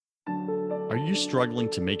Are you struggling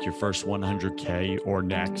to make your first 100K or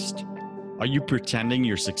next? Are you pretending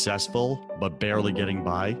you're successful but barely getting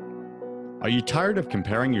by? Are you tired of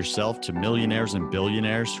comparing yourself to millionaires and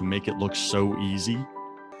billionaires who make it look so easy?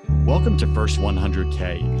 Welcome to First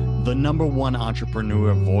 100K, the #1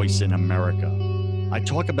 entrepreneur voice in America. I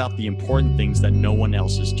talk about the important things that no one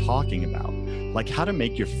else is talking about, like how to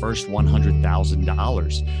make your first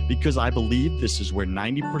 $100,000, because I believe this is where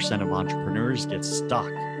 90% of entrepreneurs get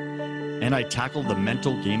stuck. And I tackle the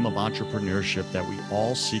mental game of entrepreneurship that we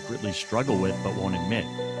all secretly struggle with but won't admit.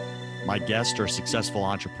 My guests are successful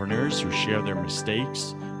entrepreneurs who share their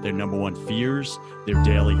mistakes, their #1 fears, their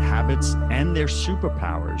daily habits, and their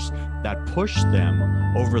superpowers that push them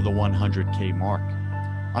over the 100K mark.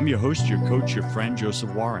 I'm your host, your coach, your friend,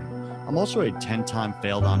 Joseph Warren. I'm also a 10-time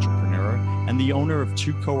failed entrepreneur and the owner of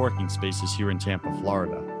 2 co-working spaces here in Tampa,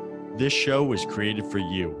 Florida. This show was created for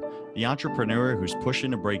you, the entrepreneur who's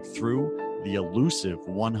pushing to break through the elusive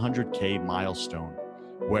 100K milestone.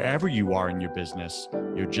 Wherever you are in your business,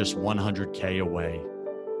 you're just 100K away.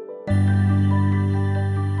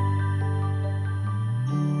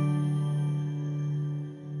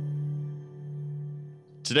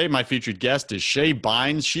 Today, my featured guest is Shay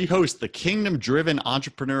Bynes. She hosts the Kingdom Driven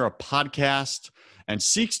Entrepreneur podcast and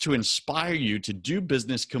seeks to inspire you to do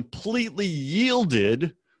business completely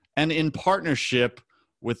yielded and in partnership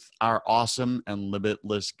with our awesome and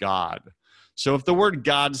limitless God. So if the word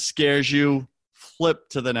God scares you, flip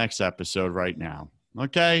to the next episode right now.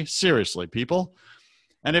 Okay? Seriously, people.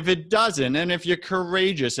 And if it doesn't, and if you're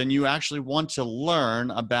courageous and you actually want to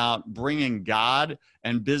learn about bringing God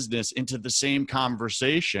and business into the same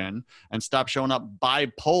conversation and stop showing up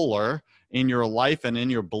bipolar in your life and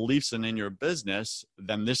in your beliefs and in your business,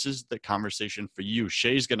 then this is the conversation for you.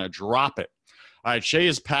 Shay's going to drop it. All right, Shay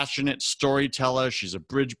is a passionate storyteller. She's a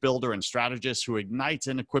bridge builder and strategist who ignites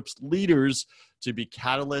and equips leaders to be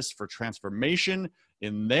catalysts for transformation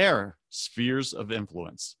in their spheres of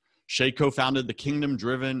influence. Shay co-founded the Kingdom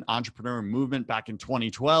Driven Entrepreneur Movement back in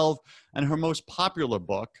 2012, and her most popular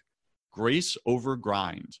book, Grace Over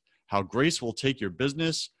Grind: How Grace Will Take Your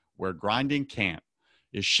Business Where Grinding Can't,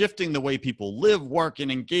 is shifting the way people live, work,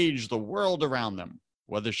 and engage the world around them.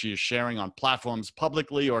 Whether she is sharing on platforms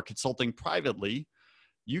publicly or consulting privately,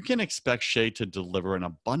 you can expect Shay to deliver an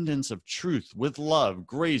abundance of truth with love,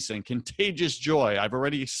 grace, and contagious joy. I've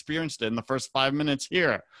already experienced it in the first 5 minutes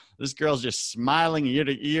here. This girl's just smiling ear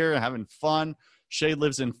to ear, having fun. Shay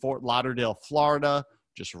lives in Fort Lauderdale, Florida,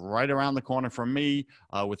 just right around the corner from me,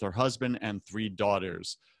 with her husband and 3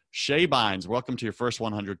 daughters. Shay Bynes, welcome to your first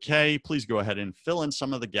 100K. Please go ahead and fill in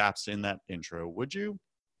some of the gaps in that intro, would you?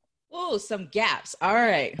 Oh, some gaps. All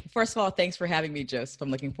right. First of all, thanks for having me, Joseph. I'm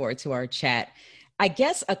looking forward to our chat. I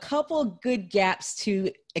guess a couple good gaps to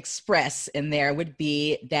express in there would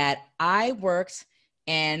be that I worked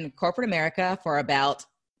in corporate America for about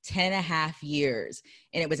 10 and a half years.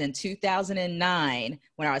 And it was in 2009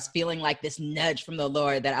 when I was feeling like this nudge from the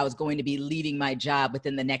Lord that I was going to be leaving my job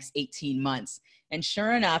within the next 18 months. And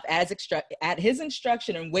sure enough, at his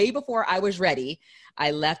instruction and way before I was ready,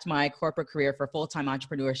 I left my corporate career for full-time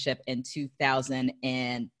entrepreneurship in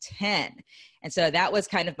 2010. And so that was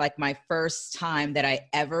kind of like my first time that I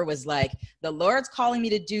ever was like, the Lord's calling me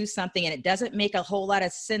to do something and it doesn't make a whole lot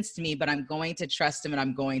of sense to me, but I'm going to trust him and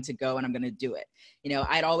I'm going to go and I'm going to do it. You know,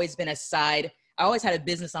 I'd always been I always had a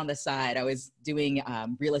business on the side. I was doing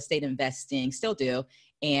real estate investing, still do,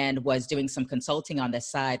 and was doing some consulting on the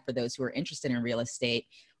side for those who are interested in real estate.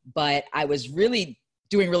 But I was really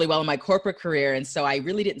doing really well in my corporate career. And so I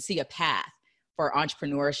really didn't see a path for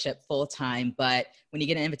entrepreneurship full time. But when you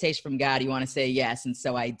get an invitation from God, you want to say yes. And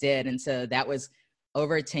so I did. And so that was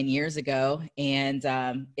over 10 years ago. And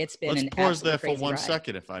it's been Let's pause there for 1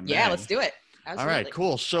 second, if I may. Yeah, let's do it. Absolutely. All right,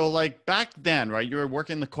 cool. So like back then, right, you were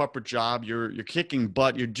working the corporate job, you're kicking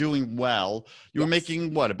butt, you're doing well. You were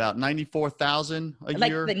making what, about 94,000 a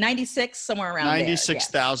year? Like 96, somewhere around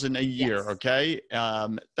 96,000 a year, yes. Okay?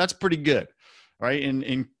 That's pretty good, right,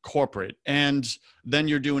 in corporate. And then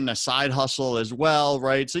you're doing a side hustle as well,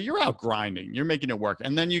 right? So you're out grinding, you're making it work.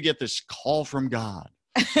 And then you get this call from God,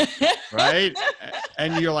 right?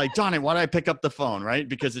 And you're like, darn it, why did I pick up the phone, right?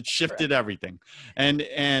 Because it shifted everything.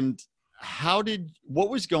 And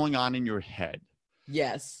what was going on in your head?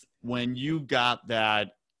 Yes. When you got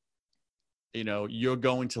that, you know, you're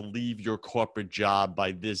going to leave your corporate job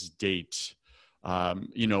by this date,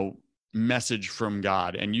 message from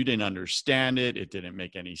God, and you didn't understand it. It didn't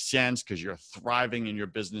make any sense because you're thriving in your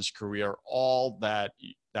business career. All that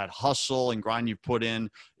hustle and grind you put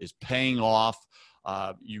in is paying off.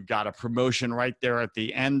 You got a promotion right there at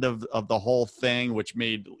the end of the whole thing, which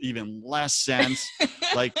made even less sense.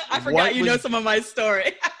 Like, I forgot you know some of my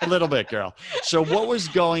story. A little bit, girl. So what was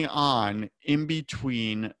going on in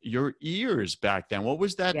between your ears back then? What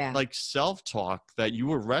was that like self-talk that you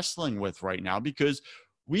were wrestling with right now? Because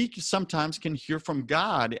we sometimes can hear from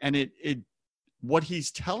God, and it what he's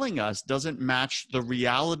telling us doesn't match the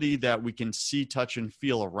reality that we can see, touch, and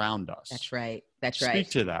feel around us. That's right. Speak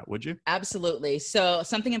to that, would you? Absolutely. So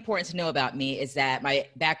something important to know about me is that my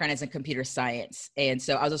background is in computer science. And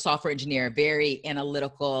so I was a software engineer, very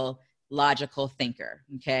analytical, logical thinker.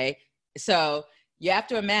 Okay. So you have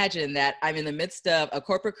to imagine that I'm in the midst of a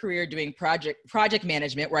corporate career doing project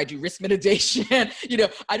management where I do risk mitigation.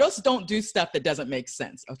 I just don't do stuff that doesn't make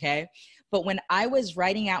sense. Okay. But when I was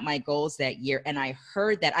writing out my goals that year and I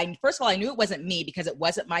heard that, first of all, I knew it wasn't me because it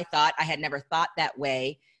wasn't my thought. I had never thought that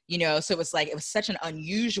way, so it was such an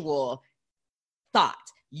unusual thought.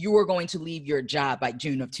 You were going to leave your job by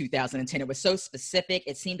June of 2010. It was so specific.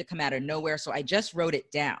 It seemed to come out of nowhere. So I just wrote it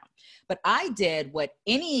down. But I did what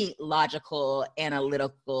any logical,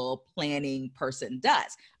 analytical planning person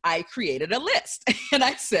does. I created a list and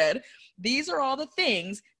I said, these are all the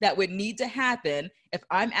things that would need to happen if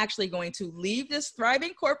I'm actually going to leave this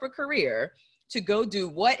thriving corporate career to go do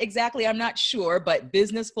what exactly, I'm not sure, but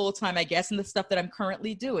business full-time, I guess, and the stuff that I'm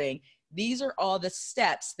currently doing. These are all the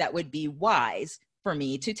steps that would be wise for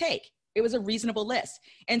me to take. It was a reasonable list.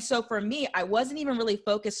 And so for me, I wasn't even really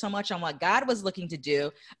focused so much on what God was looking to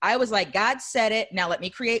do. I was like, God said it, now let me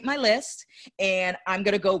create my list and I'm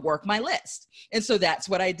going to go work my list. And so that's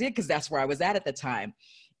what I did because that's where I was at the time.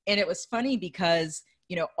 And it was funny because,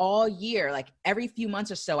 all year, like every few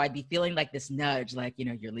months or so, I'd be feeling like this nudge, like,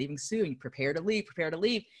 you're leaving soon, prepare to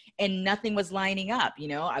leave. And nothing was lining up.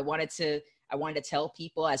 I wanted to tell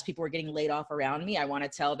people as people were getting laid off around me, I want to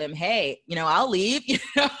tell them, hey, I'll leave,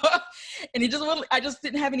 and I just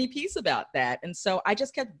didn't have any peace about that. And so I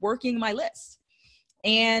just kept working my list.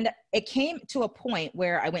 And it came to a point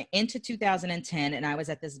where I went into 2010 and I was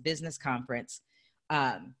at this business conference,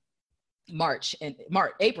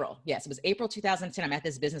 April. Yes, it was April 2010. I'm at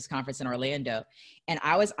this business conference in Orlando and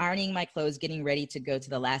I was ironing my clothes, getting ready to go to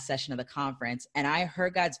the last session of the conference. And I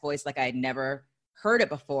heard God's voice like I had never heard it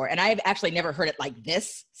before. And I've actually never heard it like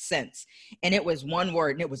this since. And it was one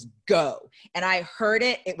word and it was go. And I heard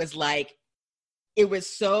it. It was like,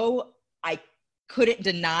 I couldn't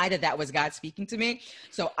deny that was God speaking to me.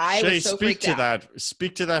 So I was so freaked out.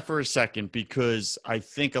 Speak to that for a second, because I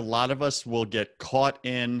think a lot of us will get caught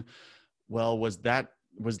in, well, was that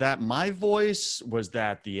my voice? Was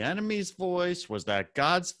that the enemy's voice? Was that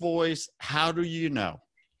God's voice? How do you know?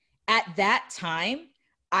 At that time,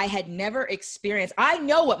 I had never experienced, I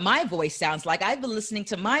know what my voice sounds like. I've been listening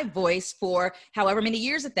to my voice for however many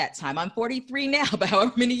years at that time. I'm 43 now, but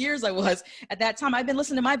however many years I was at that time, I've been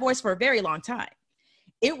listening to my voice for a very long time.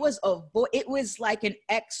 It was it was like an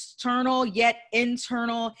external yet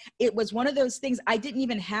internal. It was one of those things. I didn't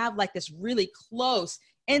even have like this really close,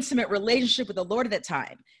 intimate relationship with the Lord at that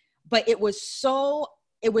time, but it was so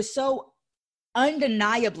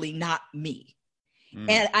undeniably not me.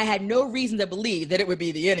 And I had no reason to believe that it would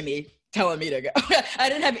be the enemy telling me to go. I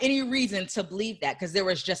didn't have any reason to believe that because there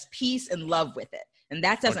was just peace and love with it. And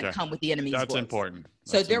that doesn't come with the enemy's voice. That's important.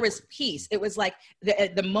 So there was peace. It was like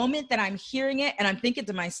the moment that I'm hearing it and I'm thinking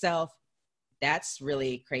to myself, that's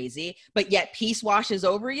really crazy. But yet peace washes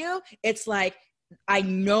over you. It's like, I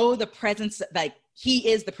know the presence, like he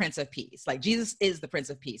is the Prince of Peace. Like Jesus is the Prince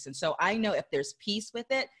of Peace. And so I know if there's peace with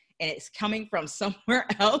it, and it's coming from somewhere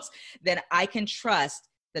else, then I can trust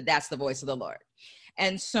that that's the voice of the Lord.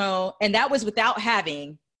 And that was without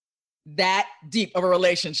having that deep of a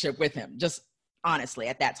relationship with him, just honestly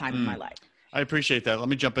at that time in my life. I appreciate that. Let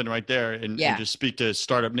me jump in right there and just speak to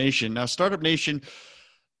Startup Nation. Now, Startup Nation,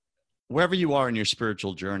 wherever you are in your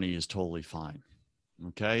spiritual journey is totally fine.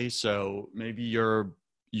 Okay. So maybe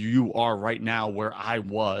you are right now where I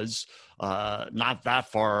was, not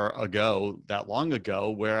that long ago,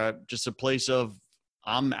 where just a place of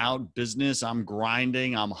I'm out business, I'm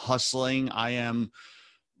grinding, I'm hustling, I am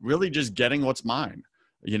really just getting what's mine.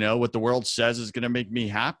 What the world says is going to make me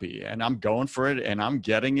happy, and I'm going for it and I'm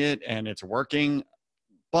getting it and it's working,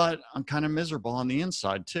 but I'm kind of miserable on the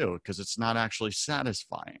inside too, because it's not actually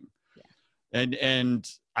satisfying. Yeah. And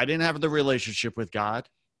I didn't have the relationship with God.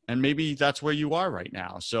 And maybe that's where you are right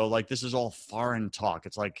now. So like, this is all foreign talk.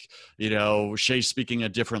 It's like, Shay's speaking a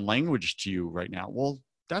different language to you right now. Well,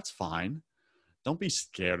 that's fine. Don't be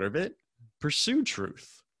scared of it. Pursue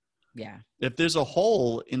truth. Yeah. If there's a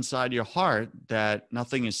hole inside your heart that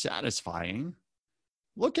nothing is satisfying,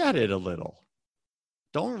 look at it a little.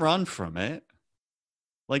 Don't run from it.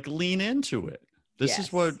 like lean into it. This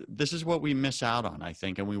Yes. is what we miss out on, I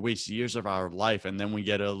think. And we waste years of our life. And then we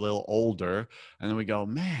get a little older and then we go,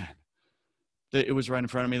 man, it was right in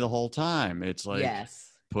front of me the whole time. It's like,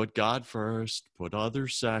 Yes. put God first, put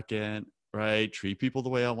others second, right? Treat people the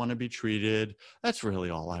way I want to be treated. That's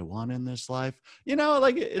really all I want in this life. You know,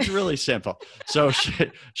 like it's really simple. So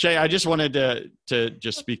Shay, I just wanted to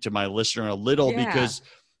just speak to my listener a little because,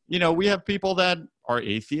 you know, we have people that are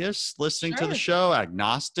atheists listening to the show,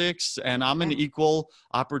 agnostics, and I'm an equal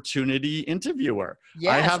opportunity interviewer.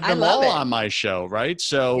 Yes, I have them all on my show, right?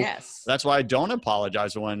 So that's why I don't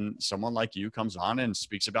apologize when someone like you comes on and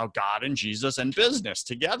speaks about God and Jesus and business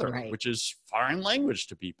together, which is foreign language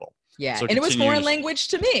to people. Yeah, so and it was foreign language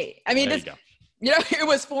to me. I mean, you know, it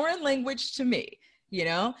was foreign language to me, you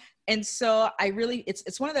know? And so I really,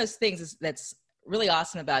 it's one of those things that's really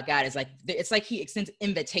awesome about God is like, it's like he extends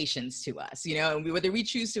invitations to us, you know, and whether we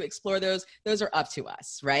choose to explore those are up to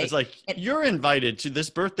us, right? It's like, you're invited to this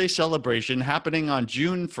birthday celebration happening on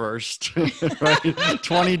June 1st, right?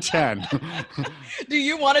 2010. Do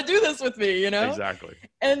you want to do this with me, you know? Exactly.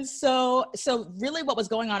 And so really what was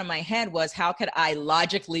going on in my head was, how could I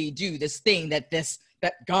logically do this thing that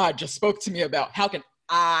God just spoke to me about? How can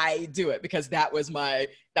I do it? Because that was my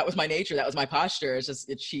nature. That was my posture. It's just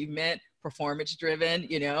achievement, performance driven,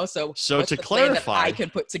 you know? So to clarify, I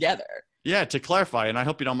can put together. Yeah, to clarify, and I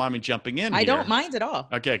hope you don't mind me jumping in. I don't mind at all.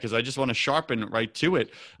 Okay, because I just want to sharpen right to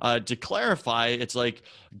it. To clarify, it's like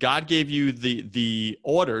God gave you the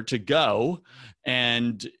order to go,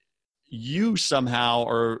 and you somehow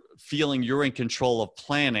are feeling you're in control of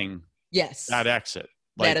planning that exit.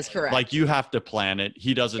 That is correct. Like you have to plan it.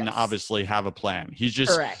 He doesn't obviously have a plan. He's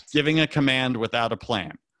just giving a command without a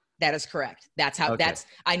plan. That is correct. That's how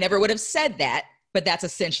I never would have said that, but that's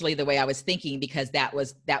essentially the way I was thinking, because that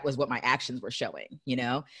was what my actions were showing, you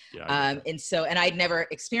know? Yeah, and I'd never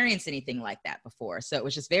experienced anything like that before. So it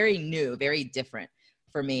was just very new, very different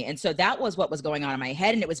for me. And so that was what was going on in my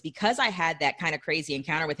head. And it was because I had that kind of crazy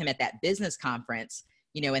encounter with him at that business conference,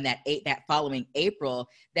 you know, in that following April,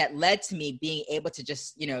 that led to me being able to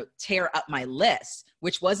just, you know, tear up my list,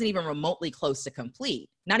 which wasn't even remotely close to complete,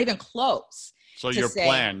 not even close. So your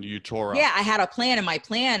plan, you tore up. Yeah, I had a plan, and my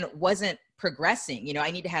plan wasn't progressing. You know, I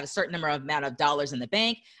need to have a certain amount of dollars in the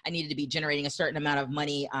bank. I needed to be generating a certain amount of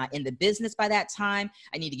money in the business by that time.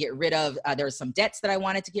 I need to get rid of, there was some debts that I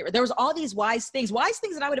wanted to get rid. There was all these wise things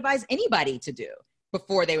that I would advise anybody to do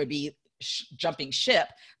before they would be jumping ship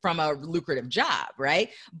from a lucrative job,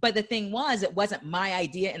 right? But the thing was, it wasn't my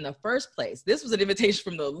idea in the first place. This was an invitation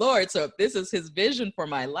from the Lord. So if this is his vision for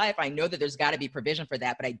my life, I know that there's got to be provision for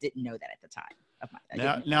that, but I didn't know that at the time.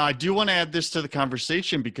 Now, I do want to add this to the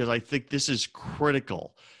conversation because I think this is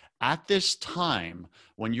critical. At this time,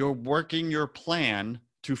 when you're working your plan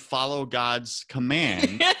to follow God's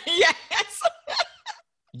command, yes.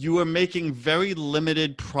 You are making very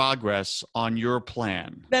limited progress on your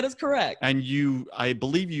plan. That is correct. And I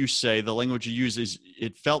believe you say, the language you use is,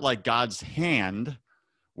 it felt like God's hand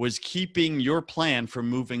was keeping your plan from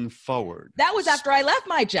moving forward. That was after I left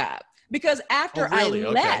my job. Because after I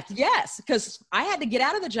left, yes, because I had to get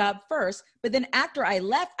out of the job first. But then after I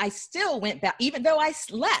left, I still went back. Even though I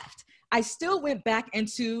left, I still went back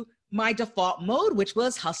into my default mode, which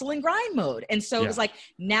was hustle and grind mode. And so it was like,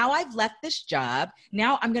 now I've left this job.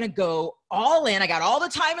 Now I'm going to go all in. I got all the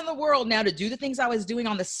time in the world now to do the things I was doing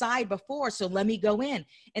on the side before. So let me go in.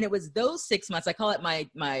 And it was those 6 months, I call it my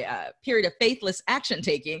period of faithless action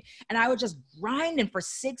taking. And I was just grinding for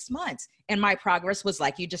 6 months. And my progress was,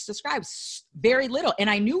 like you just described, very little. And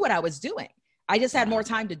I knew what I was doing. I just had more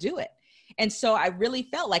time to do it. And so I really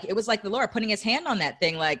felt like it was like the Lord putting his hand on that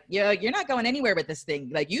thing. Like, you're not going anywhere with this thing.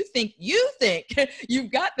 Like, you think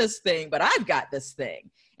you've got this thing, but I've got this thing.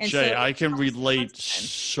 And Shay, so I can relate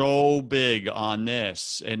so big on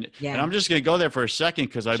this. And I'm just going to go there for a second,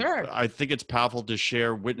 because I think it's powerful to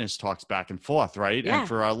share witness talks back and forth, right? Yeah. And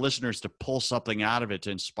for our listeners to pull something out of it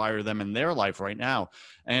to inspire them in their life right now.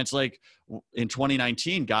 And it's like, in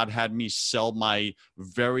 2019, God had me sell my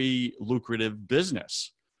very lucrative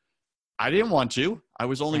business. I didn't want to. I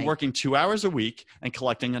was only working 2 hours a week and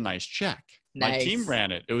collecting a nice check. My team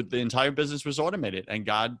ran it. The entire business was automated, and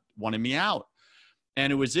God wanted me out.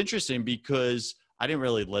 And it was interesting because I didn't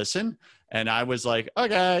really listen. And I was like,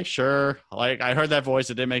 okay, sure. Like, I heard that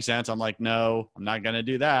voice. It didn't make sense. I'm like, no, I'm not going to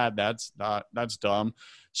do that. That's dumb.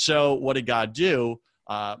 So what did God do?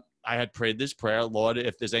 I had prayed this prayer: Lord,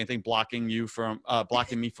 if there's anything blocking me from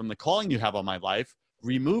the calling you have on my life,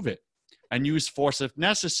 remove it and use force if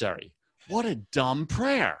necessary. What a dumb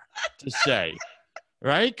prayer to say,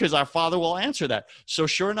 right? Because our Father will answer that. So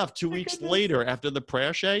sure enough, 2 weeks later, after the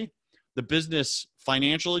prayer, Shay, the business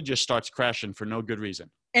financially just starts crashing for no good reason.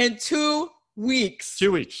 In 2 weeks.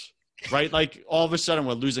 2 weeks, right? Like all of a sudden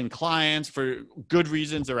we're losing clients for good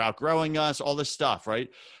reasons. They're outgrowing us, all this stuff, right?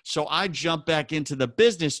 So I jump back into the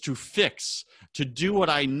business to fix, to do what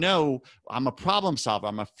I know. I'm a problem solver.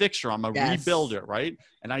 I'm a fixer. I'm a rebuilder, right?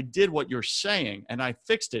 And I did what you're saying and I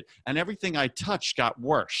fixed it. And everything I touched got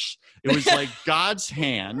worse. It was like God's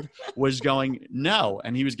hand was going, no.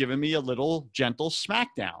 And he was giving me a little gentle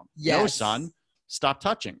smackdown. No, son, stop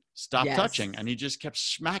touching. Stop touching. And he just kept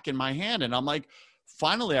smacking my hand. And I'm like,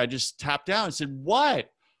 finally, I just tapped out and said, what?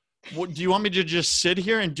 Do you want me to just sit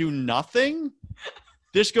here and do nothing?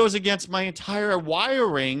 This goes against my entire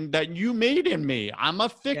wiring that you made in me. I'm a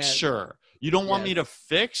fixer. You don't want me to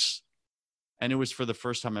fix? And it was for the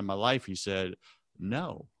first time in my life, he said,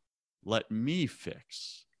 no, let me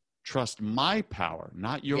fix. Trust my power,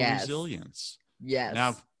 not your resilience. Yes.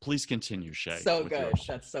 Now, please continue, Shay. So good.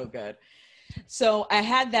 That's so good. So I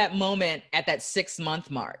had that moment at that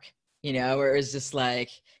 6-month mark, you know, where it was just like,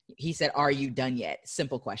 he said, are you done yet?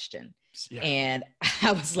 Simple question. Yeah. And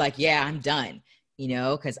I was like, yeah, I'm done, you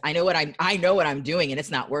know, because I know what I'm doing and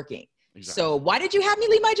it's not working. Exactly. So why did you have me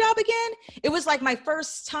leave my job again? It was like my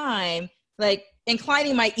first time, like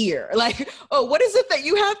inclining my ear, like, oh, what is it that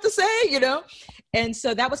you have to say, you know? And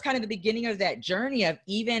so that was kind of the beginning of that journey of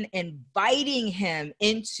even inviting him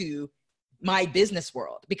into my business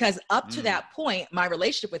world, because up to that point, my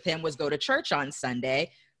relationship with him was go to church on Sunday,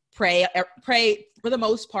 pray for the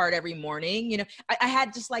most part every morning. You know, I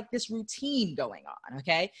had just like this routine going on.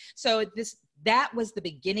 Okay. So that was the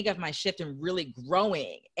beginning of my shift and really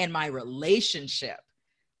growing, and my relationship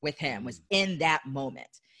with him was in that moment.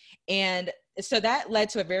 And so that led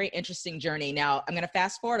to a very interesting journey. Now I'm going to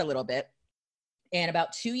fast forward a little bit. And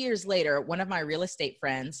about 2 years later, one of my real estate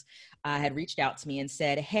friends had reached out to me and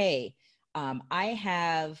said, hey,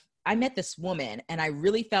 I met this woman, and I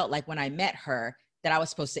really felt like when I met her that I was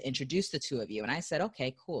supposed to introduce the two of you. And I said,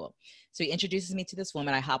 okay, cool. So he introduces me to this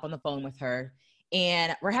woman. I hop on the phone with her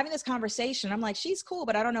and we're having this conversation. I'm like, she's cool,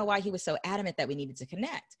 but I don't know why he was so adamant that we needed to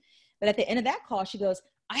connect. But at the end of that call, she goes,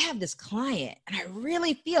 I have this client and I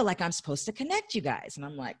really feel like I'm supposed to connect you guys. And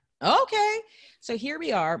I'm like, okay. So here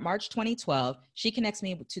we are, March 2012. She connects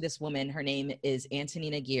me to this woman. Her name is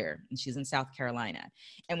Antonina Gear, and she's in South Carolina.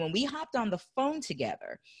 And when we hopped on the phone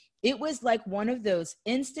together, it was like one of those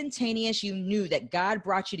instantaneous, you knew that God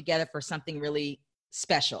brought you together for something really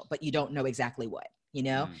special, but you don't know exactly what, you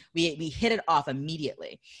know? We hit it off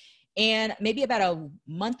immediately. And maybe about a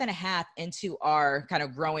month and a half into our kind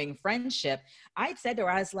of growing friendship, I said to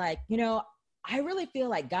her, I was like, you know, I really feel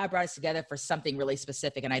like God brought us together for something really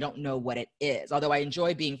specific, and I don't know what it is. Although I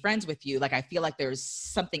enjoy being friends with you, like I feel like there's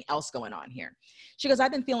something else going on here. She goes,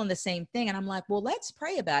 I've been feeling the same thing. And I'm like, well, let's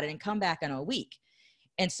pray about it and come back in a week.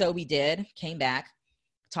 And so we did, came back,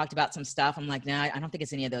 talked about some stuff. I'm like, nah, I don't think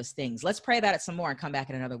it's any of those things. Let's pray about it some more and come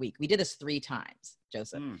back in another week. We did this 3 times,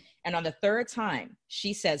 Joseph. And on the 3rd time,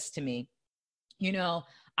 she says to me, you know,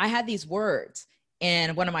 I had these words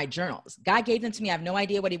in one of my journals. God gave them to me. I have no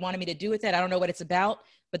idea what he wanted me to do with it. I don't know what it's about,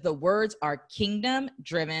 but the words are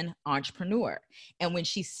kingdom-driven entrepreneur. And when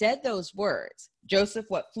she said those words, Joseph,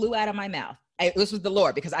 what flew out of my mouth, this was the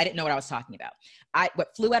Lord, because I didn't know what I was talking about.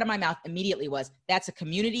 What flew out of my mouth immediately was, that's a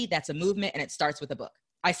community, that's a movement, and it starts with a book.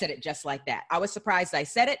 I said it just like that. I was surprised I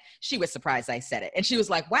said it. She was surprised I said it. And she was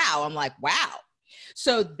like, wow. I'm like, wow.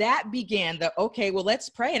 So that began okay, well, let's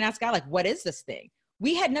pray and ask God, like, what is this thing?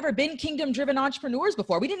 We had never been kingdom-driven entrepreneurs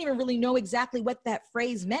before. We didn't even really know exactly what that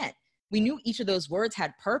phrase meant. We knew each of those words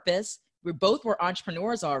had purpose. We both were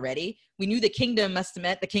entrepreneurs already. We knew the kingdom must have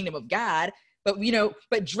meant the kingdom of God. But, you know,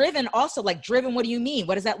 but driven also, like, driven, what do you mean?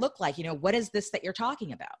 What does that look like? You know, what is this that you're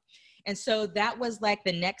talking about? And so that was like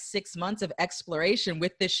the next 6 months of exploration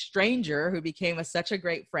with this stranger who became such a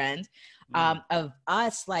great friend, of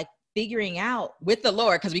us, like, figuring out with the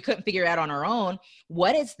Lord, because we couldn't figure it out on our own.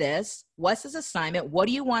 What is this? What's this assignment? What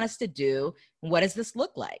do you want us to do? What does this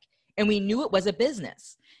look like? And we knew it was a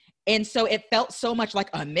business. And so it felt so much like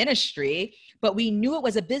a ministry, but we knew it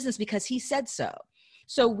was a business because he said so.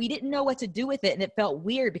 So we didn't know what to do with it. And it felt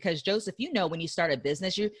weird because, Joseph, you know, when you start a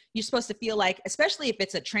business, you're supposed to feel like, especially if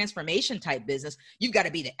it's a transformation type business, you've got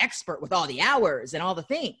to be the expert with all the hours and all the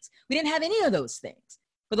things. We didn't have any of those things.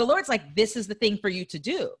 But the Lord's like, this is the thing for you to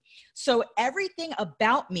do. So everything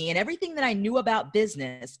about me and everything that I knew about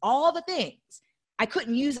business, all the things, I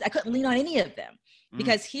couldn't lean on any of them.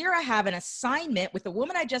 Because here I have an assignment with a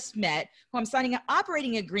woman I just met who I'm signing an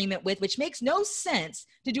operating agreement with, which makes no sense,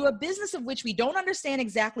 to do a business of which we don't understand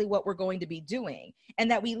exactly what we're going to be doing. And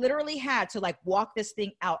that we literally had to, like, walk this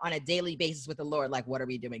thing out on a daily basis with the Lord. Like, what are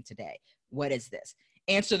we doing today? What is this?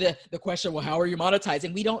 answer the question, well, how are you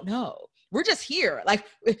monetizing? We don't know. We're just here. Like,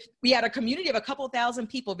 we had a community of a couple thousand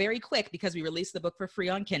people very quick because we released the book for free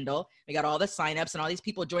on Kindle. We got all the signups and all these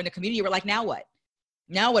people joined the community. We're like, now what?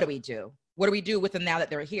 Now what do we do? What do we do with them now that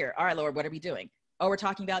they're here? All right, Lord, what are we doing? Oh, we're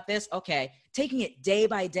talking about this? Okay. Taking it day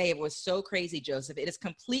by day. It was so crazy, Joseph. It is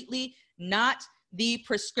completely not the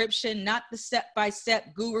prescription, not the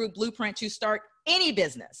step-by-step guru blueprint to start any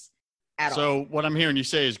business at all. So what I'm hearing you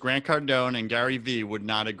say is Grant Cardone and Gary Vee would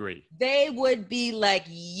not agree. They would be like,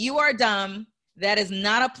 you are dumb. That is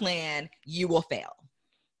not a plan. You will fail.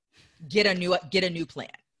 Get a new plan.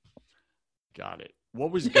 Got it.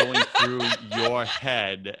 What was going through your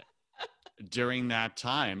head during that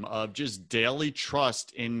time of just daily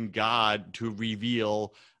trust in God to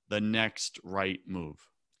reveal the next right move?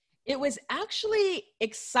 It was actually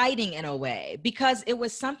exciting in a way because it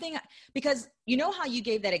was something, because you know how you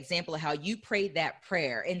gave that example of how you prayed that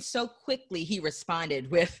prayer and so quickly he responded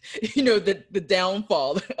with, the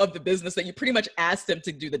downfall of the business that you pretty much asked him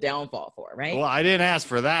to do the downfall for, right? Well, I didn't ask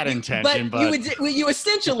for that intention, but you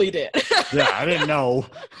essentially did. Yeah, I didn't know.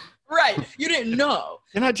 Right. You didn't know.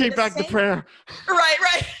 Can I take back the prayer?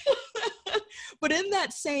 Right. But in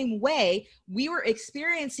that same way, we were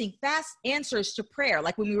experiencing fast answers to prayer.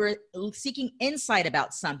 Like when we were seeking insight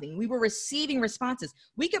about something, we were receiving responses.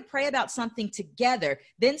 We could pray about something together,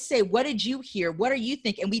 then say, what did you hear? What do you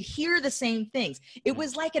think? And we'd hear the same things. It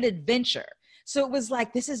was like an adventure. So it was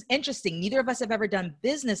like, this is interesting. Neither of us have ever done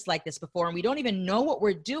business like this before, and we don't even know what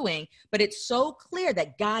we're doing, but it's so clear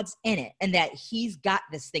that God's in it and that he's got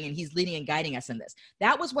this thing and he's leading and guiding us in this.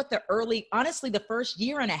 That was what honestly, the first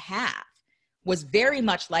year and a half was very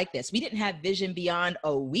much like this. We didn't have vision beyond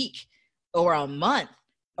a week or a month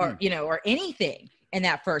or anything in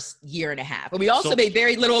that first year and a half. But we also made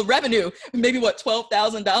very little revenue, maybe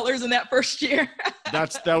 $12,000 in that first year.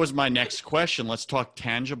 That was my next question. Let's talk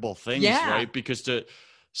tangible things, right? Because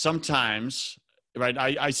sometimes, right,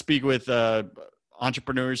 I speak with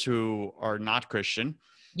entrepreneurs who are not Christian.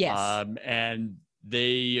 Yes. And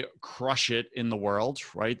they crush it in the world,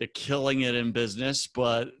 right? They're killing it in business,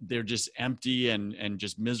 but they're just empty and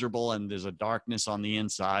just miserable. And there's a darkness on the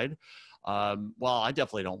inside. Well, I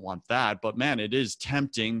definitely don't want that, but man, it is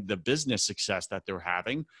tempting, the business success that they're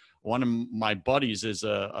having. One of my buddies is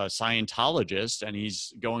a Scientologist, and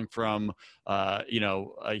he's going from,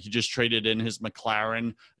 he just traded in his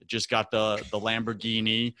McLaren, just got the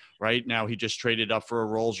Lamborghini, right? Now he just traded up for a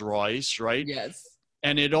Rolls Royce, right? Yes.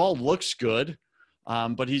 And it all looks good.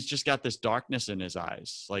 But he's just got this darkness in his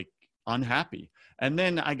eyes, like unhappy. And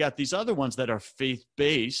then I got these other ones that are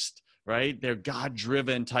faith-based, right? They're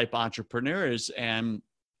God-driven type entrepreneurs. And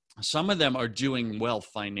some of them are doing well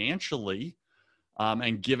financially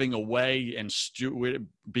and giving away and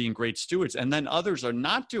being great stewards. And then others are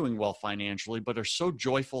not doing well financially, but are so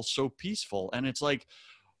joyful, so peaceful. And it's like,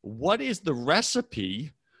 what is the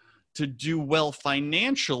recipe to do well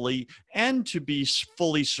financially and to be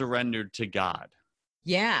fully surrendered to God?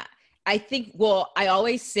 Yeah, I think, I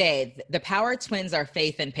always say the power twins are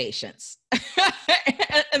faith and patience.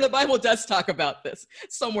 And the Bible does talk about this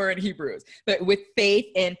somewhere in Hebrews, but with faith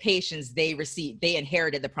and patience, they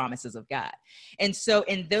inherited the promises of God. And so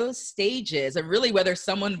in those stages, and really whether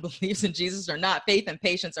someone believes in Jesus or not, faith and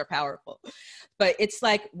patience are powerful. But it's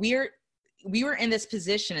like we were in this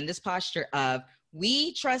position, in this posture of,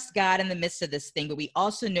 we trust God in the midst of this thing, but we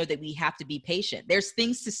also know that we have to be patient. There's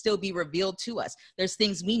things to still be revealed to us. There's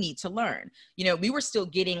things we need to learn. We were still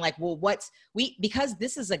getting like, well, because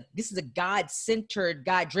this is a God-centered,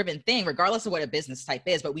 God-driven thing, regardless of what a business type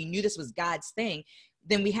is, but we knew this was God's thing.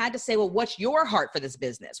 Then we had to say, well, what's your heart for this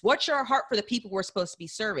business? What's your heart for the people we're supposed to be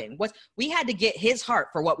serving? We had to get his heart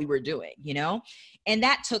for what we were doing, and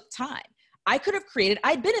that took time. I'd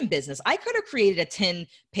been in business. I could have created a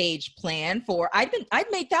 10-page plan I'd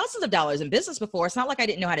made thousands of dollars in business before. It's not like I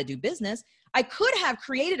didn't know how to do business. I could have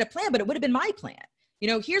created a plan, but it would have been my plan.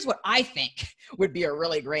 Here's what I think would be a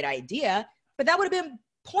really great idea, but that would have been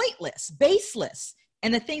pointless, baseless,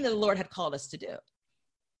 and the thing that the Lord had called us to do.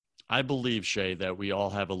 I believe, Shay, that we all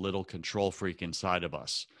have a little control freak inside of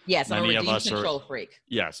us. Yes, I'm a redeemed control freak.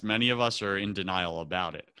 Yes, many of us are in denial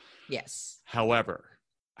about it. Yes. However,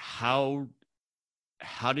 how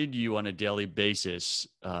did you on a daily basis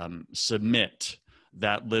submit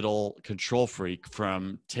that little control freak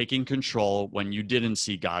from taking control when you didn't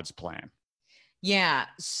see God's plan? Yeah.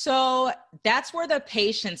 So that's where the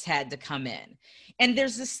patience had to come in. And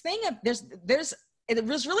there's this thing of it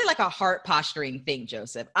was really like a heart posturing thing,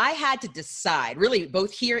 Joseph. I had to decide, really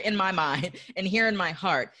both here in my mind and here in my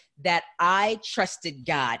heart, that I trusted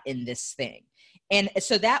God in this thing. And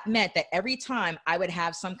so that meant that every time I would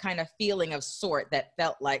have some kind of feeling of sort that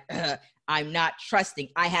felt like I'm not trusting,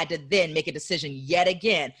 I had to then make a decision yet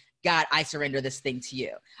again. God, I surrender this thing to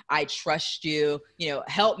you. I trust you,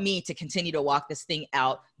 help me to continue to walk this thing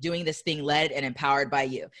out, doing this thing led and empowered by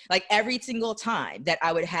you. Like every single time that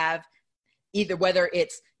I would have either, whether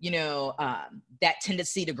it's, that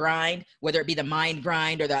tendency to grind, whether it be the mind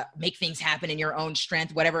grind or the make things happen in your own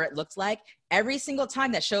strength, whatever it looks like, every single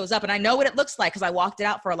time that shows up, and I know what it looks like because I walked it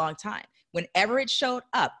out for a long time. Whenever it showed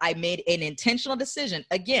up, I made an intentional decision.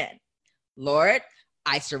 Again, Lord,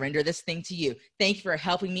 I surrender this thing to you. Thank you for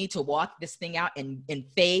helping me to walk this thing out in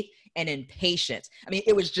faith and in patience. I mean,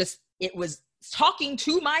 it was talking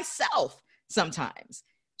to myself sometimes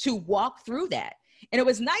to walk through that. And it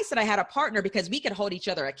was nice that I had a partner because we could hold each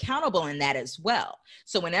other accountable in that as well.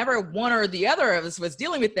 So whenever one or the other of us was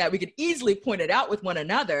dealing with that, we could easily point it out with one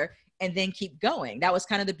another and then keep going. That was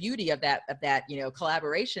kind of the beauty of that,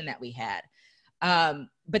 collaboration that we had.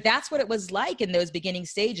 But that's what it was like in those beginning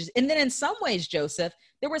stages. And then in some ways, Joseph,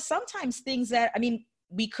 there were sometimes things that,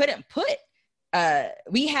 we couldn't put,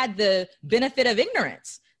 we had the benefit of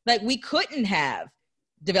ignorance. Like we couldn't have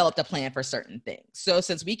developed a plan for certain things. So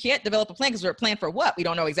since we can't develop a plan because we're a plan for what, we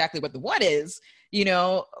don't know exactly what the what is,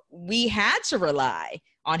 we had to rely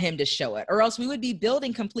on him to show it, or else we would be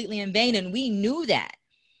building completely in vain. And we knew that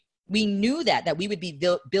we would be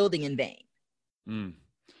building in vain. Mm.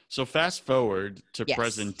 So fast forward to Yes.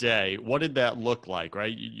 present day, what did that look like,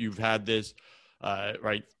 right? You've had this,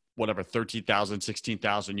 right, whatever, 13,000,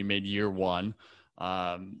 16,000 you made year one,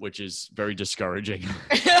 which is very discouraging.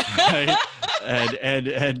 Right?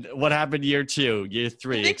 And what happened year two, year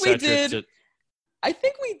three, I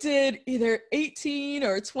think we did either 18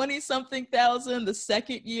 or 20 something thousand the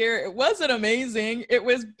second year. It wasn't amazing. It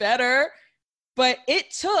was better, but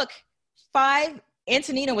it took 5.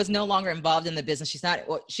 Antonina was no longer involved in the business.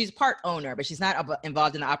 She's part owner, but she's not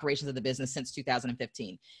involved in the operations of the business since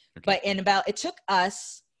 2015. Okay. But it took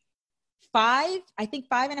us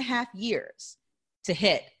 5.5 years to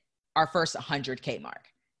hit our first 100K mark,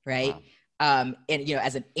 right? Wow. And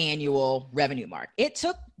as an annual revenue mark, it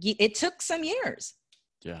took some years.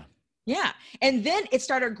 Yeah. Yeah. And then it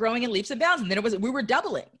started growing in leaps and bounds. And then we were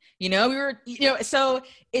doubling, so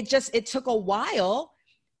it took a while,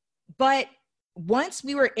 but once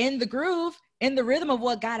we were in the groove, in the rhythm of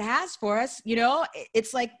what God has for us,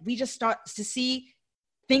 it's like we just start to see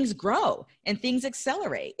things grow and things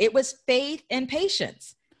accelerate. It was faith and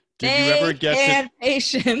patience. Did you ever get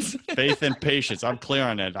patience? Faith and patience. I'm clear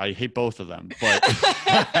on it. I hate both of them,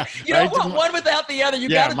 but you don't want one without the other. You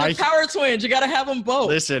got to do power twins. You got to have them both.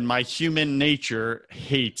 Listen, my human nature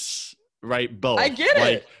hates both. I get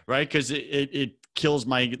it. Right? Because it kills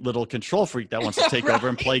my little control freak that wants to take over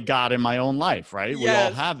and play God in my own life. Right? Yes. We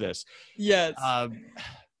all have this. Yes.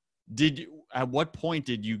 At what point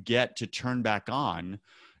did you get to turn back on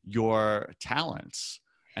your talents?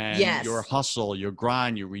 And yes. Your hustle, your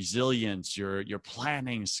grind, your resilience, your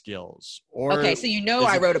planning skills. Okay, so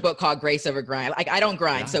I wrote a book called Grace Over Grind. Like I don't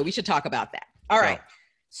grind, so we should talk about that. All right.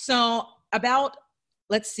 So about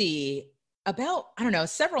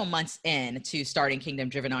several months in to starting Kingdom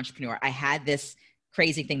Driven Entrepreneur, I had this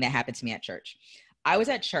crazy thing that happened to me at church. I was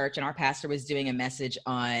at church and our pastor was doing a message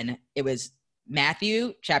it was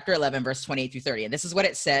Matthew chapter 11, verse 28 through 30. And this is what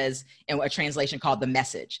it says in a translation called The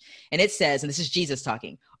Message. And it says, and this is Jesus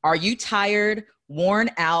talking, "Are you tired,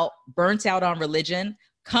 worn out, burnt out on religion?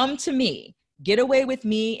 Come to me, get away with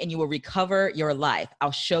me, and you will recover your life.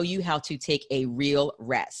 I'll show you how to take a real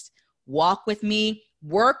rest. Walk with me,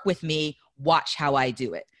 work with me, watch how I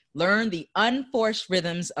do it. Learn the unforced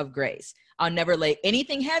rhythms of grace. I'll never lay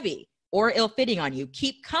anything heavy or ill-fitting on you.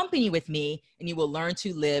 Keep company with me, and you will learn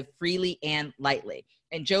to live freely and lightly."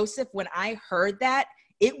 And Joseph, when I heard that,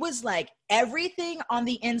 it was like everything on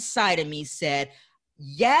the inside of me said,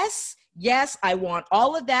 yes, I want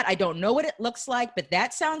all of that. I don't know what it looks like, but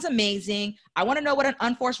that sounds amazing. I want to know what an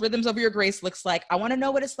unforced rhythms of your grace looks like. I want to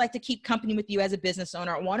know what it's like to keep company with you as a business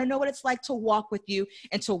owner. I want to know what it's like to walk with you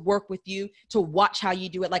and to work with you, to watch how you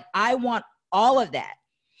do it. Like I want all of that.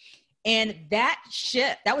 And that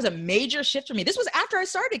was a major shift for me. This was after I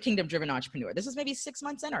started Kingdom Driven Entrepreneur. This was maybe 6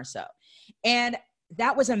 months in or so. And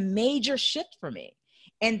that was a major shift for me.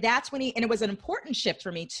 And that's when and it was an important shift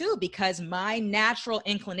for me too, because my natural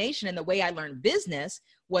inclination and the way I learned business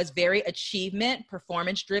was very achievement,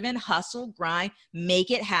 performance driven, hustle, grind, make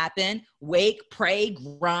it happen, wake, pray,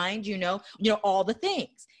 grind, all the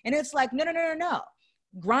things. And it's like, no.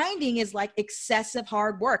 grinding is like excessive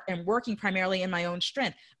hard work and working primarily in my own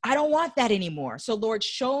strength. I don't want that anymore. So Lord,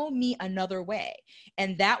 show me another way.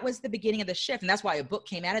 And that was the beginning of the shift. And that's why a book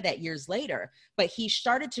came out of that years later. But he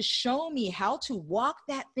started to show me how to walk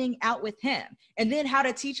that thing out with him, and then how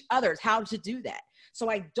to teach others how to do that. So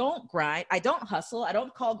I don't grind. I don't hustle. I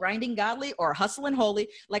don't call grinding godly or hustling holy.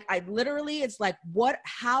 Like I literally, it's like,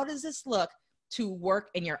 how does this look to work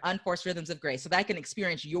in your unforced rhythms of grace so that I can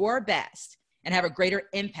experience your best and have a greater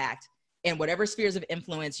impact in whatever spheres of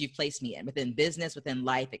influence you've placed me in, within business, within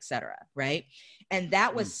life, etc. Right? And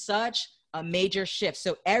that was such a major shift.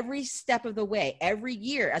 So every step of the way, every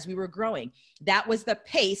year as we were growing, that was the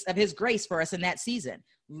pace of his grace for us in that season.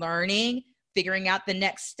 Learning, figuring out the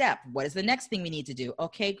next step. What is the next thing we need to do?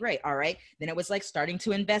 Okay, great. All right. Then it was like starting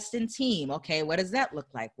to invest in team. Okay, what does that look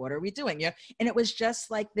like? What are we doing? Yeah. And it was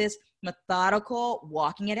just like this methodical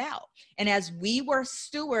walking it out. And as we were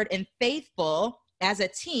steward and faithful as a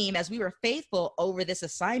team, as we were faithful over this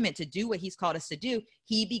assignment to do what he's called us to do,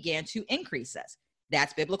 he began to increase us.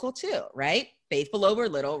 That's biblical too, right? Faithful over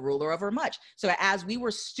little, ruler over much. So as we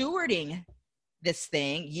were stewarding this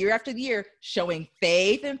thing year after year, showing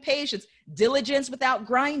faith and patience, diligence without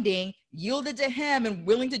grinding, yielded to him and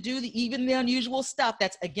willing to do even the unusual stuff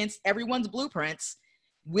that's against everyone's blueprints,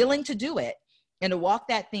 willing to do it and to walk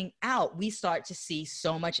that thing out, we start to see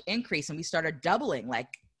so much increase, and we started doubling. Like,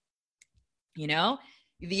 the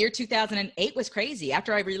year 2008 was crazy.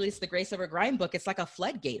 After I released the Grace Over Grind book, it's like a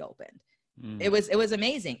floodgate opened. It was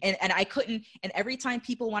amazing. And I couldn't, and every time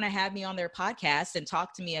people want to have me on their podcast and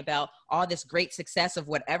talk to me about all this great success of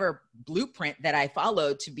whatever blueprint that I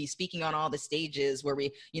followed to be speaking on all the stages where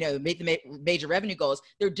we, made the major revenue goals,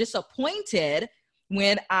 they're disappointed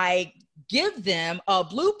when I give them a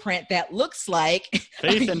blueprint that looks like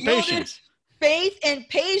faith and patience. Faith and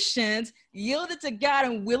patience, yielded to God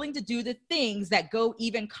and willing to do the things that go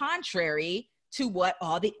even contrary to what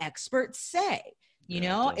all the experts say.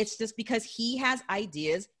 It's just because he has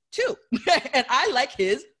ideas too. And I like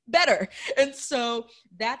his better. And so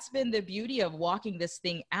that's been the beauty of walking this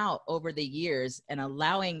thing out over the years and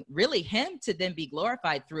allowing really him to then be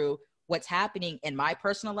glorified through what's happening in my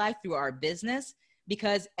personal life, through our business,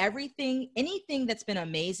 because anything that's been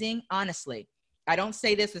amazing, honestly, I don't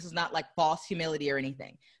say this is not like false humility or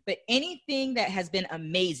anything, but anything that has been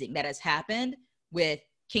amazing that has happened with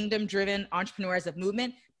Kingdom Driven Entrepreneurs of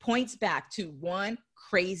Movement points back to one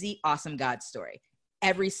crazy, awesome God story,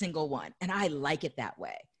 every single one. And I like it that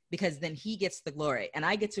way, because then he gets the glory and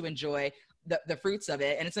I get to enjoy the fruits of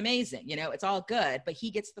it. And it's amazing. It's all good, but he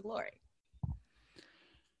gets the glory.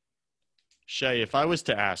 Shay, if I was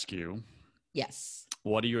to ask you, yes,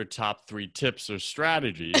 what are your top 3 tips or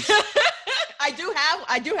strategies?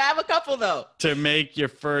 I do have a couple though. To make your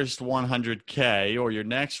first 100K or your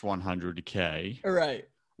next 100K. Right.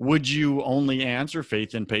 Would you only answer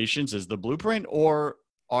faith and patience as the blueprint, or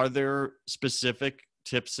are there specific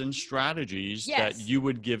tips and strategies that you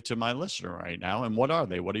would give to my listener right now? And what are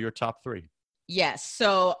they? What are your top 3? Yes.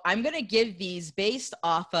 So I'm going to give these based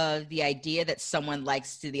off of the idea that someone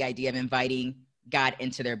likes the idea of inviting God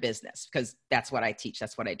into their business, because that's what I teach.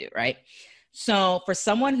 That's what I do. Right. So for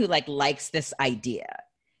someone who likes this idea,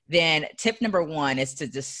 then tip number 1 is to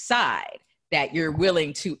decide that you're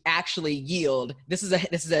willing to actually yield. This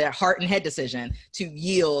is a heart and head decision to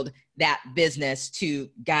yield that business to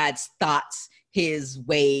God's thoughts, his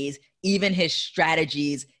ways, even his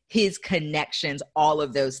strategies, his connections, all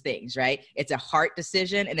of those things, right? It's a heart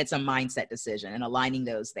decision and it's a mindset decision, and aligning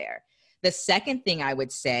those there. The second thing I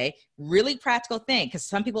would say, really practical thing, because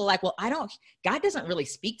some people are like, well, God doesn't really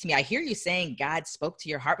speak to me. I hear you saying God spoke to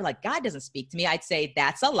your heart, but God doesn't speak to me. I'd say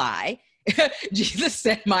that's a lie. Jesus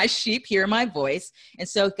said, my sheep hear my voice. And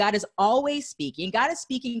so God is always speaking. God is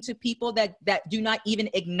speaking to people that do not even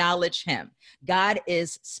acknowledge him. God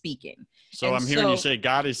is speaking. So I'm hearing you say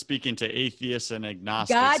God is speaking to atheists and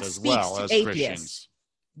agnostics as well as Christians.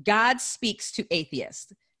 God speaks to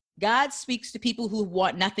atheists. God speaks to people who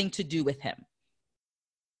want nothing to do with him.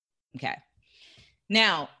 Okay.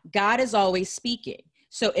 Now, God is always speaking.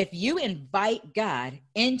 So if you invite God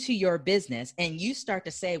into your business and you start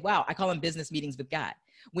to say, wow, I call them business meetings with God.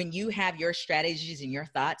 When you have your strategies and your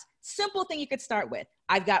thoughts, simple thing you could start with.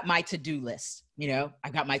 I've got my to-do list.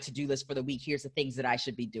 I've got my to-do list for the week. Here's the things that I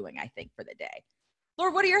should be doing, I think, for the day.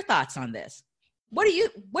 Lord, what are your thoughts on this?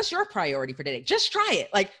 What's your priority for today? Just try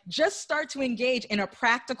it. Just start to engage in a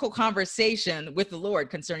practical conversation with the Lord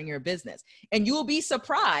concerning your business. And you will be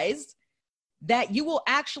surprised that you will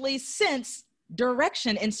actually sense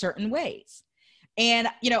direction in certain ways. And,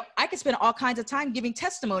 I could spend all kinds of time giving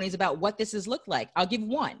testimonies about what this has looked like. I'll give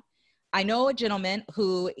one. I know a gentleman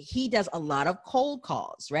who he does a lot of cold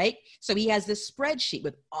calls, right? So he has this spreadsheet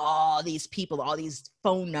with all these people, all these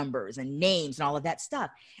phone numbers and names and all of that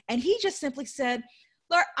stuff. And he just simply said,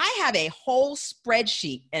 Laura, I have a whole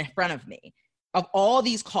spreadsheet in front of me of all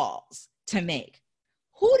these calls to make.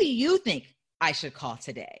 Who do you think I should call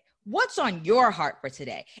today? What's on your heart for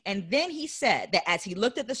today? And then he said that as he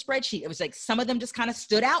looked at the spreadsheet, it was like some of them just kind of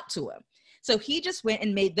stood out to him. So he just went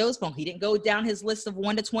and made those phone calls. He didn't go down his list of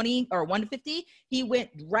 1 to 20 or 1 to 50. He went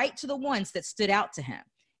right to the ones that stood out to him,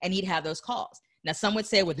 and he'd have those calls. Now, some would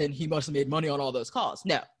say, well, then he must have made money on all those calls.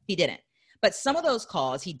 No, he didn't. But some of those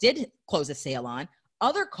calls, he did close a sale on.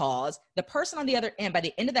 Other calls, the person on the other end, by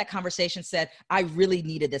the end of that conversation said, I really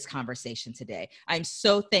needed this conversation today. I'm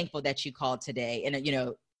so thankful that you called today. And, you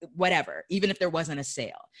know, whatever, even if there wasn't a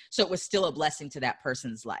sale. So it was still a blessing to that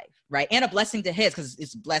person's life, right? And a blessing to his, because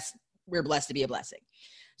it's blessed. We're blessed to be a blessing.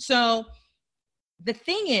 So the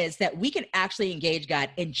thing is that we can actually engage God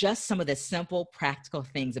in just some of the simple, practical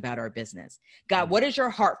things about our business. God, what is your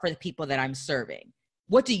heart for the people that I'm serving?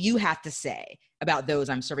 What do you have to say about those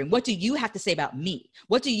I'm serving? What do you have to say about me?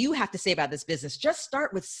 What do you have to say about this business? Just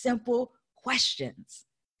start with simple questions.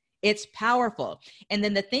 It's powerful. And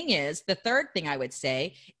then the thing is, the third thing I would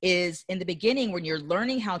say is in the beginning, when you're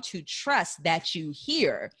learning how to trust that you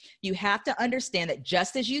hear, you have to understand that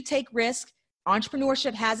just as you take risk,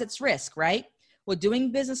 entrepreneurship has its risk, right? Well,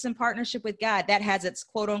 doing business in partnership with God, that has its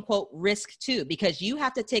quote unquote risk too, because you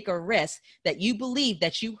have to take a risk that you believe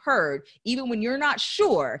that you heard, even when you're not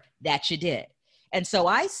sure that you did. And so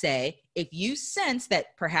I say, if you sense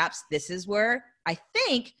that perhaps this is where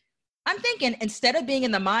I'm thinking, instead of being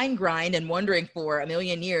in the mind grind and wondering for a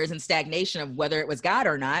million years in stagnation of whether it was God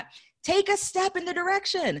or not, take a step in the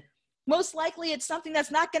direction. Most likely it's something that's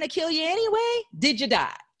not going to kill you anyway. Did you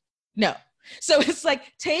die? No. So it's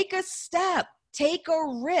like, take a step, take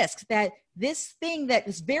a risk that this thing, that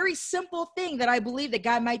this very simple thing that I believe that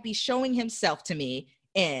God might be showing himself to me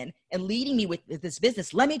in and leading me with this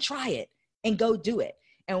business. Let me try it and go do it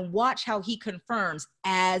and watch how he confirms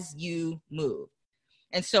as you move.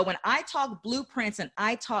 And so when I talk blueprints and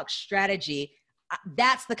I talk strategy,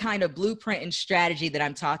 that's the kind of blueprint and strategy that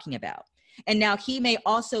I'm talking about. And now he may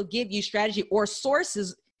also give you strategy or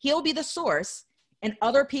sources. He'll be the source and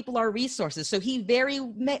other people are resources. So he very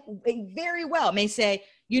well may say,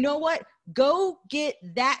 you know what, go get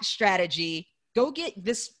that strategy. Go get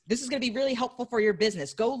this. This is going to be really helpful for your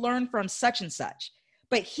business. Go learn from such and such.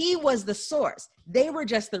 But he was the source. They were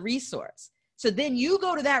just the resource. So then you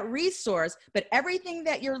go to that resource, but everything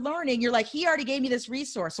that you're learning, you're like, he already gave me this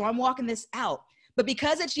resource, so I'm walking this out. But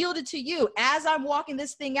because it's yielded to you, as I'm walking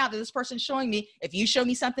this thing out that this person's showing me, if you show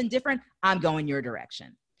me something different, I'm going your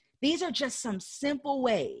direction. These are just some simple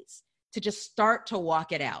ways to just start to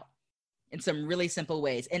walk it out in some really simple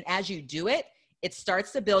ways. And as you do it, it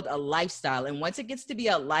starts to build a lifestyle. And once it gets to be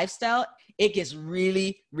a lifestyle, it gets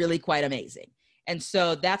really, really quite amazing. And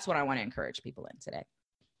so that's what I want to encourage people in today.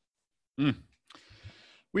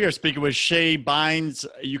 We are speaking with Shae Bynes.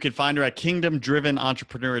 You can find her at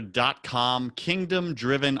kingdomdrivenentrepreneur.com,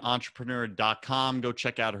 kingdomdrivenentrepreneur.com. Go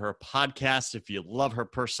check out her podcast. If you love her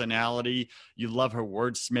personality, you love her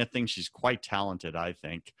wordsmithing. She's quite talented, I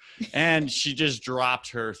think. And she just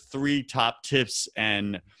dropped her 3 top tips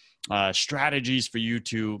and strategies for you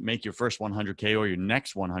to make your first 100K or your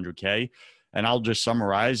next 100K. And I'll just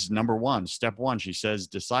summarize. Number 1, step 1, she says,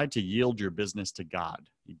 decide to yield your business to God.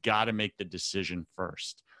 You got to make the decision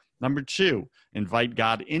first. Number 2, invite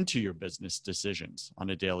God into your business decisions on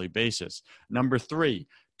a daily basis. Number 3,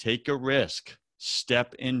 take a risk.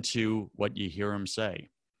 Step into what you hear him say,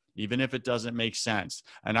 even if it doesn't make sense.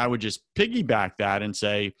 And I would just piggyback that and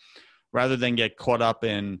say, rather than get caught up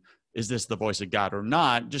in, is this the voice of God or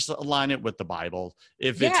not? Just align it with the Bible.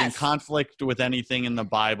 If it's in conflict with anything in the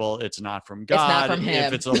Bible, it's not from God. It's not from him.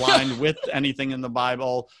 If it's aligned with anything in the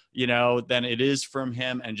Bible, then it is from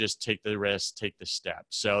him, and just take the risk, take the step.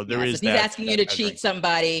 So there is if he's asking you to cheat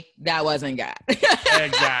somebody, that wasn't God.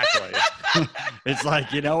 Exactly. It's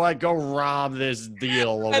like, you know what? Go rob this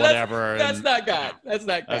deal or whatever. That's not God. That's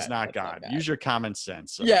not God. That's not God. Use your common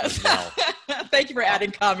sense. Yes. Well. Thank you for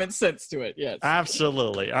adding common sense to it. Yes.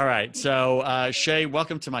 Absolutely. All right. So, Shae,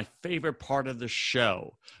 welcome to my favorite part of the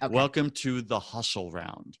show. Okay. Welcome to the hustle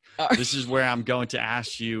round. This is where I'm going to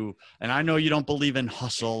ask you, and I know you don't believe in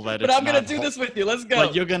hustle. But I'm going to do this with you. Let's go.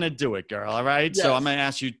 But you're going to do it, girl. All right. Yes. So I'm going to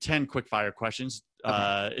ask you 10 quick fire questions.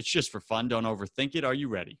 Okay. It's just for fun. Don't overthink it. Are you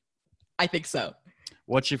ready? I think so.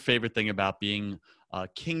 What's your favorite thing about being a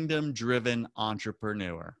kingdom-driven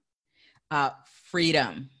entrepreneur?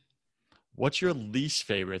 Freedom. What's your least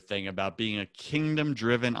favorite thing about being a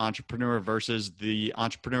kingdom-driven entrepreneur versus the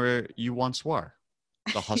entrepreneur you once were?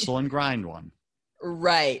 The hustle and grind one.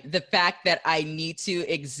 Right. The fact that I need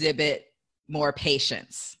to exhibit more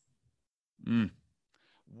patience.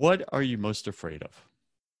 What are you most afraid of?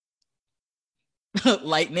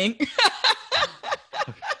 Lightning.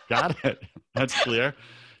 Got it. That's clear.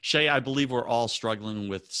 Shay, I believe we're all struggling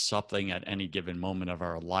with something at any given moment of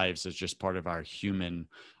our lives. It's just part of our human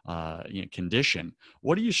condition.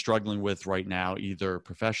 What are you struggling with right now, either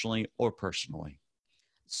professionally or personally?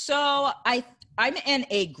 So I'm in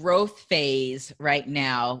a growth phase right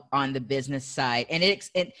now on the business side,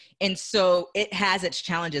 and so it has its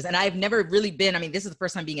challenges. And I've never really been. I mean, this is the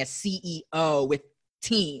first time being a CEO with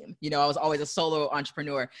team. You know, I was always a solo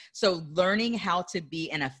entrepreneur. So learning how to be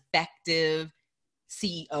an effective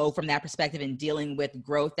CEO from that perspective and dealing with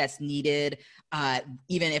growth that's needed,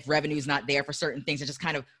 even if revenue is not there for certain things, and just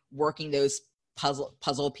kind of working those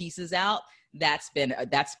puzzle pieces out. That's been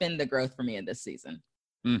the growth for me in this season.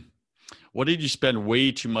 What did you spend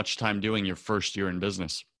way too much time doing your first year in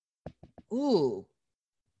business?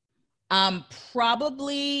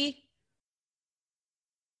 Probably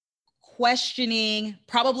questioning,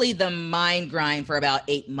 probably the mind grind for about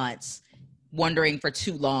 8 months, wondering for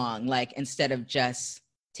too long, like instead of just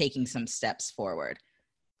taking some steps forward.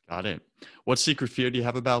 Got it. What secret fear do you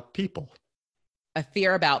have about people? A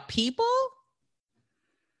fear about people?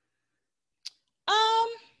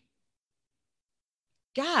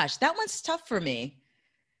 Gosh, that one's tough for me.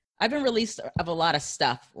 I've been released of a lot of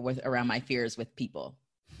stuff around my fears with people.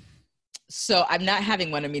 So I'm not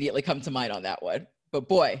having one immediately come to mind on that one. But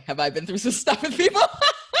boy, have I been through some stuff with people.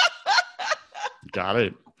 Got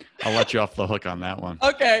it. I'll let you off the hook on that one.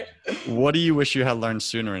 Okay. What do you wish you had learned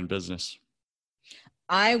sooner in business?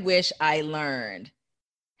 I wish I learned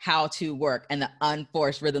how to work and the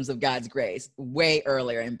unforced rhythms of God's grace way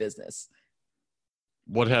earlier in business.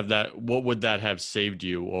 What would that have saved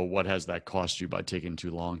you, or what has that cost you by taking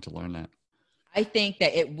too long to learn that? I think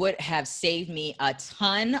that it would have saved me a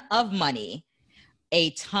ton of money, a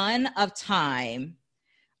ton of time,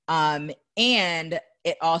 and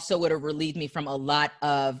it also would have relieved me from a lot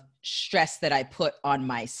of stress that I put on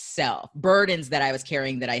myself, burdens that I was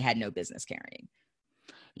carrying that I had no business carrying.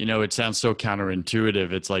 You know, it sounds so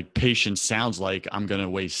counterintuitive. It's like patience sounds like I'm going to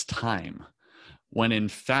waste time. When in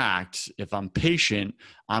fact, if I'm patient,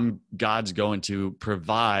 God's going to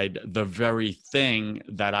provide the very thing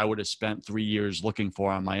that I would have spent 3 years looking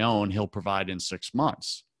for on my own. He'll provide in 6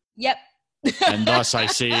 months. Yep. And thus I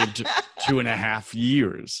saved 2.5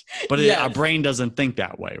 years. But yes. Our brain doesn't think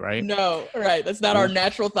that way, right? No, right. That's not our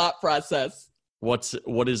natural thought process.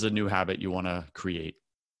 What is a new habit you want to create?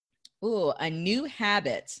 Ooh, a new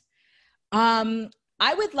habit.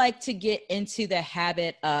 I would like to get into the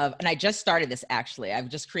habit of, and I just started this actually, I've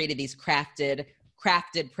just created these crafted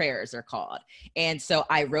prayers, they're called. And so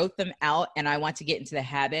I wrote them out, and I want to get into the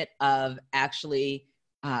habit of actually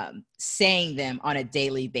saying them on a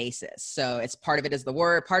daily basis. So it's part of it is the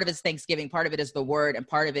word, part of it is Thanksgiving, part of it is the word, and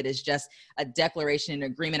part of it is just a declaration and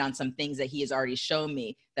agreement on some things that he has already shown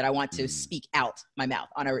me that I want to speak out my mouth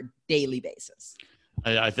on a daily basis.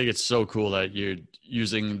 I think it's so cool that you're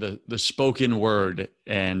using the spoken word,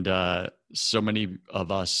 and so many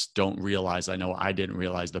of us don't realize, I know I didn't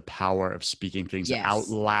realize the power of speaking things out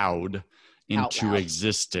loud into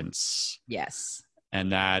existence. Yes.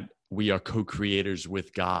 And that we are co-creators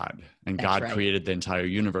with God, and that's God created the entire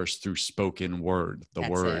universe through spoken word, the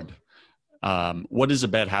word. What is a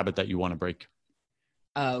bad habit that you want to break?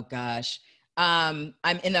 Oh gosh. I'm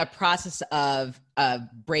in the process of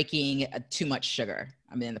breaking too much sugar.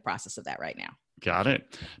 I'm in the process of that right now. Got it.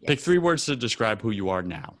 Yes. Pick 3 words to describe who you are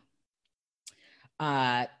now.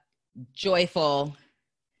 Joyful,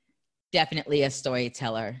 definitely a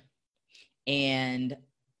storyteller, and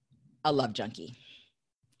a love junkie.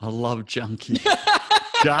 A love junkie.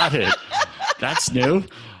 Got it. That's new.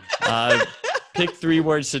 Pick 3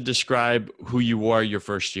 words to describe who you are your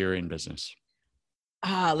first year in business.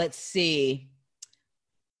 Let's see.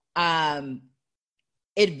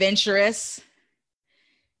 Adventurous,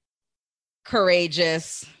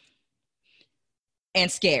 courageous,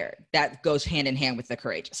 and scared. That goes hand in hand with the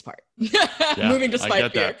courageous part. Moving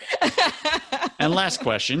despite fear. And last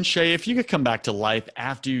question, Shay, if you could come back to life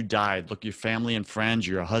after you died, look your family and friends,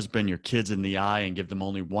 your husband, your kids in the eye, and give them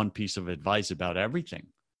only one piece of advice about everything,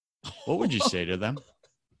 what would you say to them?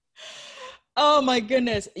 Oh my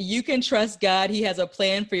goodness. You can trust God. He has a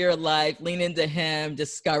plan for your life. Lean into him,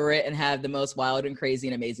 discover it, and have the most wild and crazy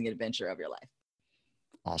and amazing adventure of your life.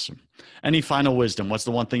 Awesome. Any final wisdom? What's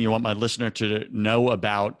the one thing you want my listener to know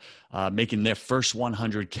about making their first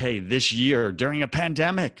 100K this year during a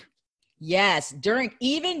pandemic? Yes,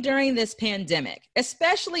 even during this pandemic,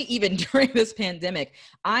 especially even during this pandemic,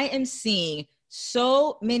 I am seeing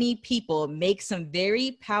so many people make some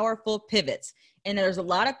very powerful pivots. And there's a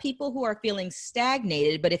lot of people who are feeling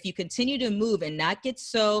stagnated, but if you continue to move and not get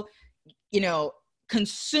so,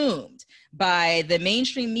 consumed by the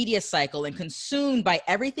mainstream media cycle and consumed by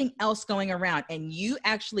everything else going around, and you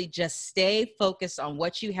actually just stay focused on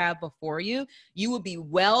what you have before you, you will be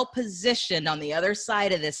well positioned on the other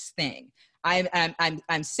side of this thing.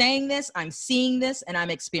 I'm saying this, I'm seeing this, and I'm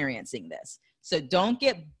experiencing this. So don't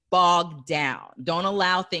get bogged down. Don't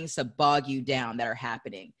allow things to bog you down that are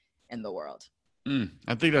happening in the world.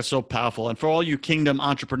 I think that's so powerful. And for all you kingdom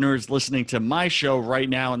entrepreneurs listening to my show right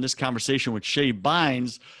now in this conversation with Shay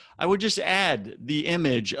Bynes, I would just add the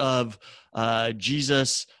image of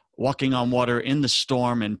Jesus walking on water in the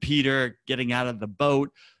storm and Peter getting out of the boat.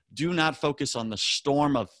 Do not focus on the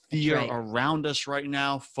storm of fear around us right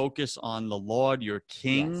now. Focus on the Lord, your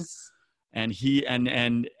King. Yes.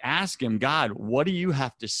 And ask him, God, what do you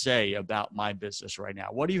have to say about my business right now?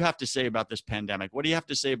 What do you have to say about this pandemic? What do you have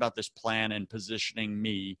to say about this plan and positioning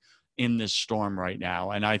me in this storm right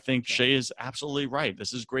now? And I think Shay is absolutely right.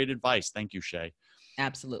 This is great advice. Thank you, Shay.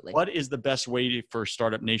 Absolutely. What is the best way for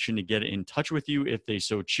Startup Nation to get in touch with you if they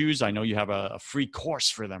so choose? I know you have a free course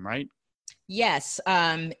for them, right? Yes.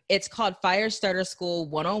 It's called Firestarter School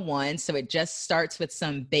 101. So it just starts with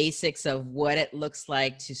some basics of what it looks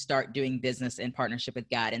like to start doing business in partnership with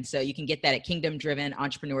God. And so you can get that at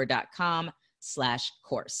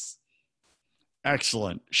kingdomdrivenentrepreneur.com/course.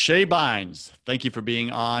 Excellent. Shay Bynes, thank you for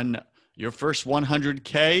being on your first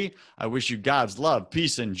 100K. I wish you God's love,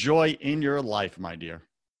 peace, and joy in your life, my dear.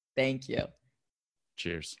 Thank you.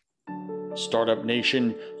 Cheers. Startup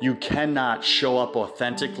Nation, you cannot show up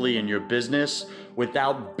authentically in your business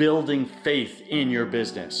without building faith in your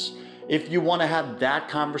business. If you want to have that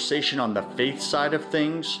conversation on the faith side of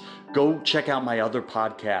things, go check out my other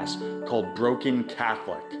podcast called Broken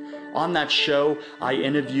Catholic. On that show, I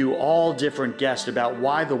interview all different guests about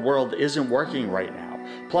why the world isn't working right now.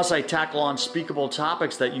 Plus, I tackle unspeakable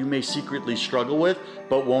topics that you may secretly struggle with,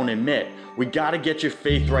 but won't admit. We got to get your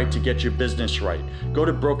faith right to get your business right. Go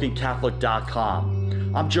to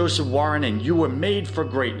brokencatholic.com. I'm Joseph Warren, and you were made for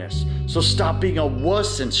greatness. So stop being a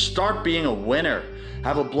wuss and start being a winner.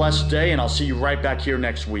 Have a blessed day, and I'll see you right back here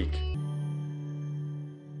next week.